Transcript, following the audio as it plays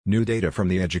New data from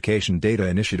the Education Data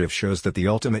Initiative shows that the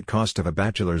ultimate cost of a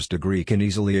bachelor's degree can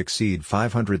easily exceed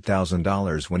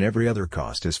 $500,000 when every other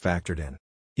cost is factored in.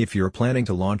 If you're planning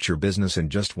to launch your business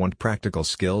and just want practical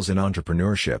skills in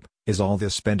entrepreneurship, is all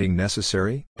this spending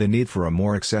necessary? The need for a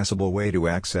more accessible way to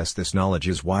access this knowledge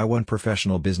is why one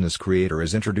professional business creator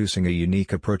is introducing a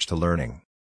unique approach to learning.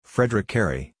 Frederick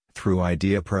Carey, through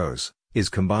Idea Pros, is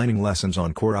combining lessons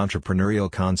on core entrepreneurial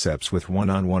concepts with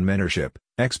one-on-one mentorship,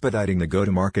 expediting the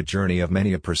go-to-market journey of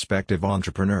many a prospective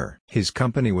entrepreneur. His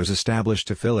company was established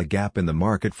to fill a gap in the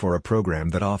market for a program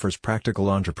that offers practical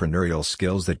entrepreneurial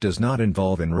skills that does not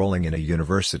involve enrolling in a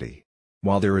university.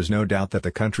 While there is no doubt that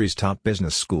the country's top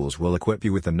business schools will equip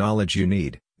you with the knowledge you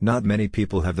need, not many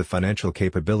people have the financial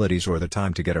capabilities or the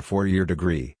time to get a 4-year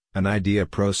degree, an Idea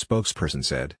Pro spokesperson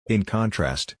said. In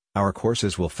contrast, our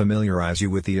courses will familiarize you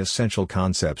with the essential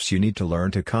concepts you need to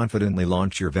learn to confidently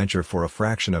launch your venture for a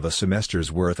fraction of a semester's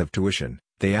worth of tuition,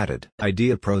 they added.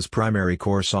 Idea Pro's primary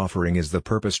course offering is the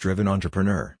Purpose-Driven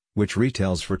Entrepreneur, which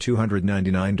retails for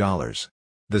 $299.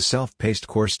 The self-paced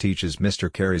course teaches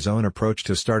Mr. Carey's own approach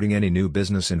to starting any new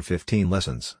business in 15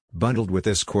 lessons. Bundled with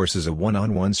this course is a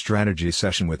one-on-one strategy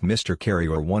session with Mr. Carey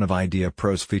or one of Idea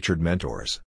Pro's featured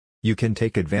mentors. You can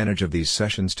take advantage of these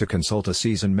sessions to consult a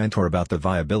seasoned mentor about the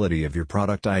viability of your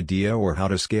product idea or how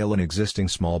to scale an existing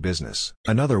small business.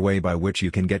 Another way by which you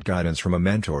can get guidance from a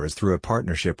mentor is through a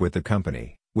partnership with the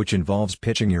company, which involves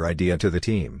pitching your idea to the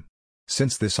team.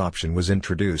 Since this option was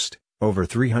introduced, over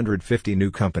 350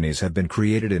 new companies have been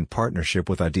created in partnership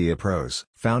with Idea Pros.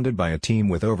 Founded by a team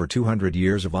with over 200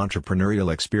 years of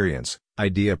entrepreneurial experience,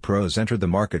 Idea Pros entered the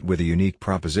market with a unique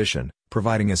proposition,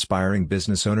 providing aspiring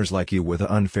business owners like you with an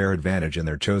unfair advantage in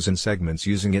their chosen segments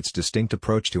using its distinct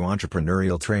approach to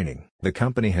entrepreneurial training. The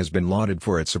company has been lauded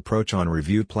for its approach on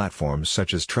review platforms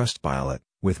such as Trustpilot,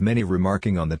 with many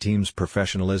remarking on the team's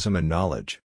professionalism and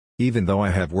knowledge. Even though I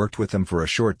have worked with them for a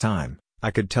short time,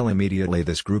 I could tell immediately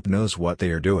this group knows what they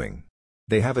are doing.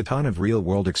 They have a ton of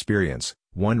real-world experience,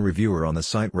 one reviewer on the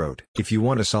site wrote. If you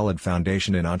want a solid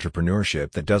foundation in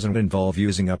entrepreneurship that doesn't involve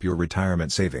using up your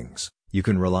retirement savings, you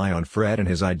can rely on Fred and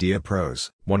his Idea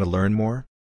Pros. Want to learn more?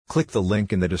 Click the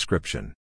link in the description.